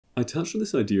I touched on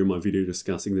this idea in my video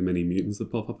discussing the many mutants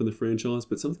that pop up in the franchise,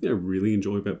 but something I really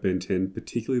enjoy about Ben 10,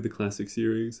 particularly the classic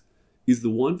series, is the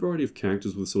wide variety of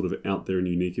characters with sort of out there and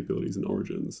unique abilities and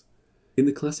origins. In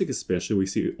the classic especially, we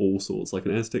see all sorts, like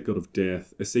an Aztec god of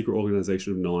death, a secret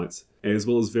organization of knights, as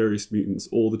well as various mutants,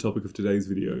 all the topic of today's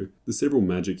video, the several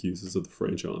magic users of the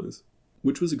franchise.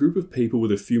 Which was a group of people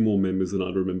with a few more members than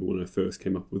I'd remember when I first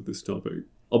came up with this topic.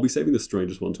 I'll be saving the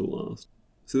strangest one till last.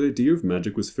 So the idea of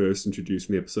magic was first introduced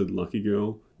in the episode Lucky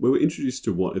Girl, where we're introduced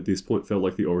to what at this point felt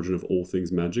like the origin of all things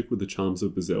magic with the charms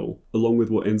of Bezel, along with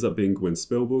what ends up being Gwen's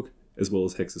spellbook, as well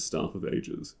as Hex's Staff of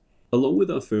Ages. Along with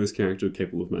our first character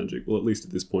capable of magic, well at least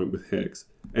at this point with Hex,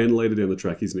 and later down the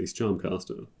track his niece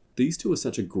Charmcaster. These two are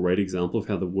such a great example of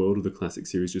how the world of the classic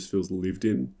series just feels lived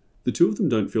in. The two of them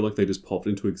don't feel like they just popped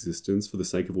into existence for the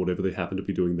sake of whatever they happen to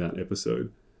be doing that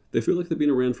episode. They feel like they've been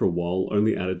around for a while,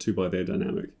 only added to by their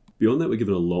dynamic. Beyond that, we're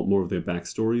given a lot more of their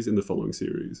backstories in the following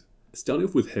series. Starting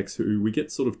off with Hex, who we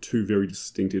get sort of two very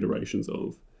distinct iterations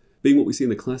of, being what we see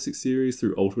in the classic series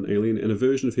through Ultimate Alien and a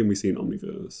version of him we see in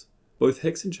Omniverse. Both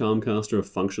Hex and Charmcaster are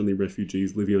functionally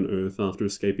refugees living on Earth after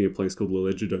escaping a place called the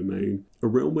Ledger Domain, a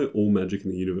realm where all magic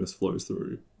in the universe flows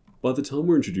through. By the time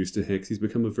we're introduced to Hex, he's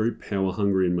become a very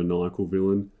power-hungry and maniacal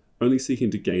villain, only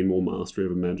seeking to gain more mastery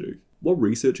over magic. While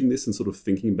researching this and sort of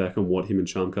thinking back on what him and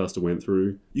Charmcaster went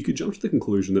through, you could jump to the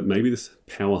conclusion that maybe this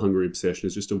power-hungry obsession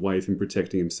is just a way of him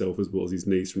protecting himself as well as his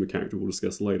niece from a character we'll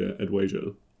discuss later,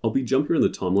 addwaitya. I'll be jumping around the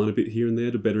timeline a bit here and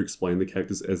there to better explain the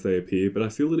characters as they appear, but I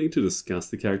feel the need to discuss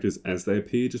the characters as they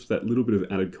appear just with that little bit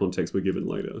of added context we're given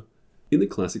later. In the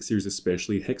classic series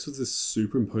especially, Hex was this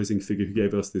superimposing figure who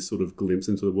gave us this sort of glimpse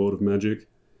into the world of magic,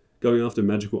 going after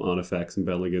magical artifacts and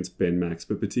battling against Ben Max,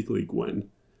 but particularly Gwen.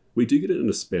 We do get an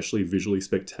especially visually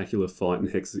spectacular fight in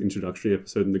Hex's introductory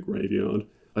episode in the graveyard.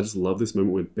 I just love this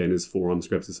moment when Ben, his forearms,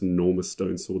 grabs this enormous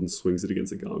stone sword and swings it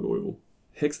against a gargoyle.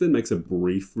 Hex then makes a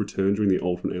brief return during the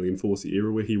Ultimate Alien Force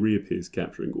era where he reappears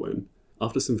capturing Gwen.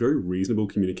 After some very reasonable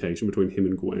communication between him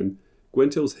and Gwen, Gwen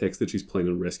tells Hex that she's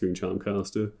planning on rescuing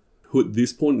Charmcaster, who at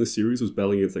this point in the series was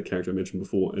battling against that character I mentioned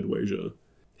before, addwaitya.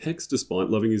 Hex, despite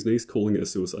loving his niece, calling it a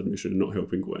suicide mission and not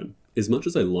helping Gwen. As much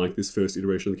as I like this first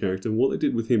iteration of the character, what they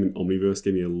did with him in Omniverse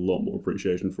gave me a lot more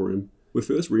appreciation for him. We're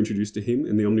first reintroduced to him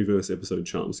in the Omniverse episode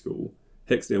Charm School.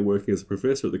 Hex now working as a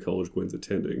professor at the college Gwen's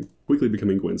attending, quickly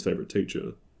becoming Gwen's favourite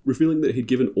teacher, revealing that he'd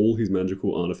given all his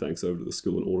magical artifacts over to the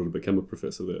school in order to become a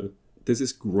professor there. There's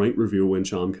this great reveal when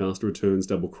Charmcaster returns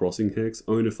double-crossing Hex,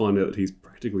 only to find out that he's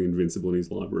practically invincible in his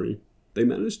library. They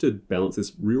managed to balance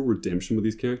this real redemption with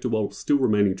his character while still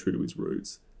remaining true to his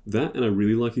roots. That, and I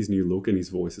really like his new look and his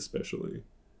voice especially.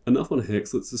 Enough on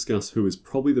Hex, let's discuss who is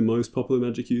probably the most popular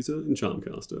magic user in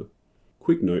Charmcaster.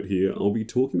 Quick note here, I'll be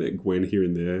talking about Gwen here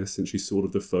and there since she's sort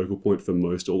of the focal point for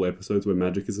most all episodes where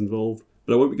magic is involved,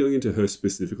 but I won't be going into her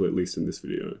specifically at least in this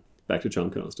video. Back to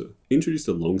Charmcaster. Introduced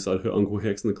alongside her uncle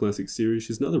Hex in the classic series,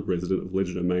 she's another resident of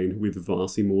Ledger Domain with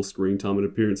vastly more screen time and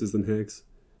appearances than Hex.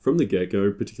 From the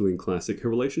get-go, particularly in Classic, her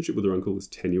relationship with her uncle is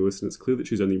tenuous and it's clear that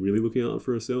she's only really looking out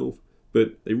for herself,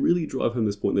 but they really drive home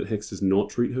this point that Hex does not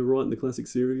treat her right in the Classic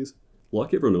series.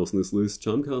 Like everyone else on this list,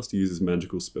 Charmcaster uses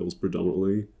magical spells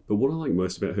predominantly, but what I like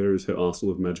most about her is her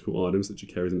arsenal of magical items that she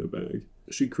carries in her bag.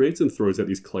 She creates and throws out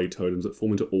these clay totems that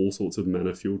form into all sorts of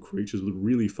mana-fueled creatures with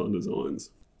really fun designs.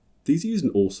 These are used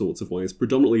in all sorts of ways,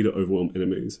 predominantly to overwhelm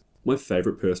enemies. My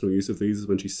favourite personal use of these is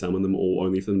when she summoned them all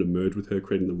only for them to merge with her,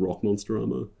 creating the rock monster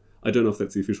armor. I don't know if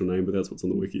that's the official name, but that's what's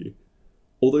on the wiki.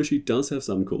 Although she does have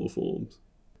some cooler forms.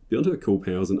 Beyond her cool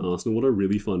powers and arsenal, what I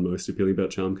really find most appealing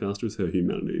about Charmcaster is her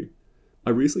humanity.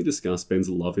 I recently discussed Ben's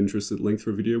love interests at length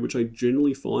for a video, which I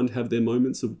generally find have their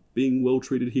moments of being well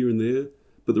treated here and there,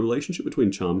 but the relationship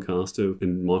between Charmcaster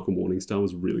and Michael Morningstar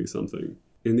was really something.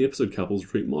 In the episode Couples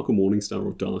Retreat, Michael Morningstar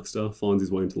or Darkstar finds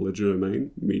his way into Ledger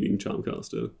Domain, meeting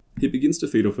Charmcaster. He begins to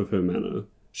feed off of her mana.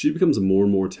 She becomes more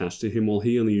and more attached to him while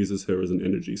he only uses her as an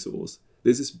energy source.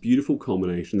 There's this beautiful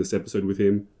culmination in this episode with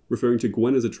him, referring to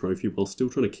Gwen as a trophy while still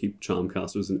trying to keep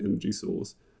Charmcaster as an energy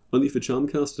source. Only for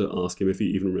Charmcaster to ask him if he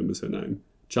even remembers her name.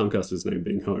 Charmcaster's name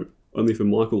being Hope. Only for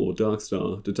Michael or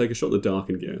Darkstar to take a shot in the dark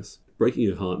and guess, breaking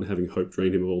her heart and having Hope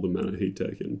drain him of all the mana he'd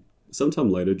taken. Sometime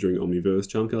later during Omniverse,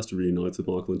 Charmcaster reunites with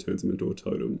Michael and turns him into a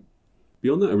totem.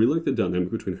 Beyond that, I really like the dynamic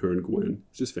between her and Gwen.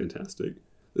 It's just fantastic.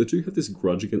 The two have this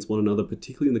grudge against one another,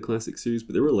 particularly in the classic series,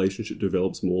 but their relationship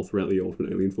develops more throughout the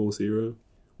Ultimate Alien Force era.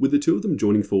 With the two of them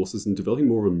joining forces and developing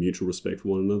more of a mutual respect for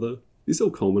one another, this all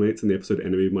culminates in the episode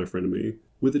Enemy of My Frenemy,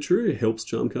 where the trio helps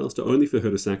Charmcaster only for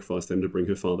her to sacrifice them to bring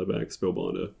her father back,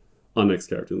 Spellbinder, our next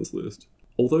character in this list.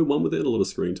 Although one without a lot of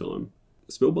screen time.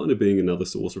 Spellbinder being another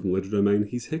sorcerer from Ledger Domain,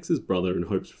 he's Hex's brother and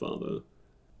Hope's father.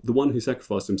 The one who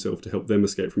sacrificed himself to help them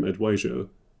escape from addwaitya.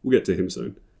 We'll get to him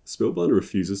soon. Spellbinder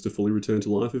refuses to fully return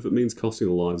to life if it means costing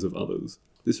the lives of others.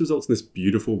 This results in this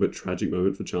beautiful but tragic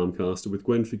moment for Charmcaster, with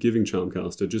Gwen forgiving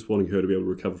Charmcaster, just wanting her to be able to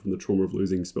recover from the trauma of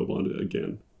losing Spellbinder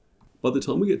again. By the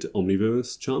time we get to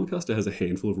Omniverse, Charmcaster has a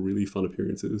handful of really fun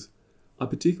appearances. I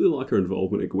particularly like her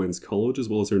involvement at Gwen's college, as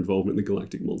well as her involvement in the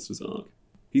Galactic Monsters arc.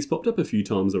 He's popped up a few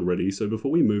times already, so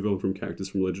before we move on from characters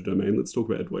from Ledger Domain, let's talk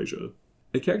about addwaitya.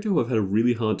 A character who I've had a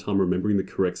really hard time remembering the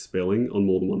correct spelling on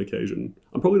more than one occasion.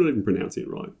 I'm probably not even pronouncing it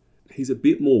right. He's a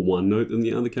bit more one-note than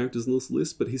the other characters on this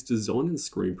list, but his design and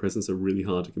screen presence are really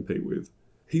hard to compete with.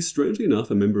 He's strangely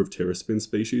enough a member of Terraspin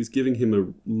species, giving him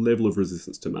a level of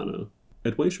resistance to mana.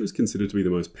 addwaitya is considered to be the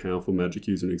most powerful magic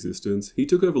user in existence. He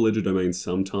took over Ledger Domain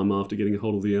sometime after getting a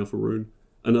hold of the Alpha Rune,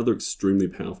 another extremely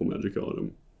powerful magic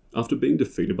item. After being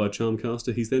defeated by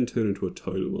Charmcaster, he's then turned into a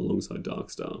totem alongside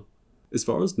Darkstar. As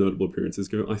far as notable appearances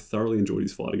go, I thoroughly enjoyed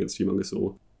his fight against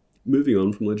Humongousaur. Moving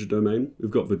on from Ledger Domain,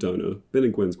 we've got Verdona, Ben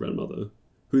and Gwen's grandmother,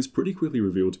 who is pretty quickly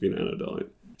revealed to be an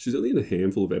Anodyte. She's only in a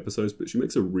handful of episodes, but she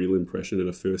makes a real impression in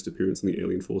her first appearance in the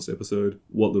Alien Force episode,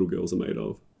 What Little Girls Are Made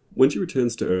Of. When she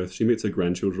returns to Earth, she meets her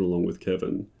grandchildren along with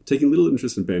Kevin, taking little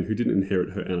interest in Ben, who didn't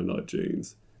inherit her Anodyte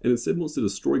genes, and instead wants to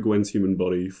destroy Gwen's human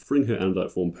body, freeing her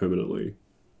Anodyte form permanently.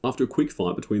 After a quick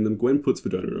fight between them, Gwen puts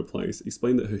Verdona in her place,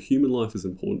 explaining that her human life is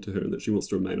important to her and that she wants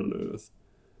to remain on Earth.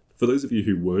 For those of you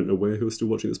who weren't aware who are still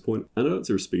watching this point, Anodytes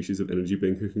are a species of energy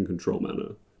being who can control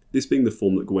mana, this being the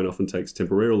form that Gwen often takes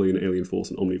temporarily in Alien Force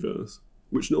and Omniverse,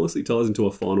 which nicely ties into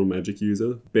our final magic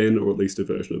user, Ben, or at least a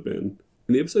version of Ben.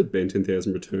 In the episode Ben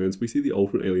 10,000 Returns, we see the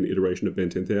ultimate alien iteration of Ben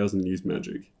 10,000 use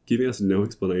magic, giving us no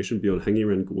explanation beyond hanging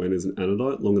around Gwen as an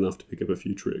Anodyte long enough to pick up a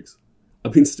few tricks.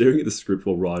 I've been staring at the script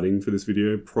while writing for this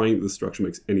video, praying that the structure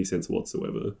makes any sense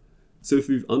whatsoever. So if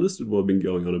you've understood what I've been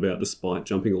going on about despite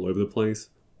jumping all over the place,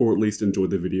 or at least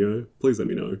enjoyed the video, please let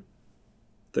me know.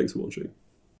 Thanks for watching.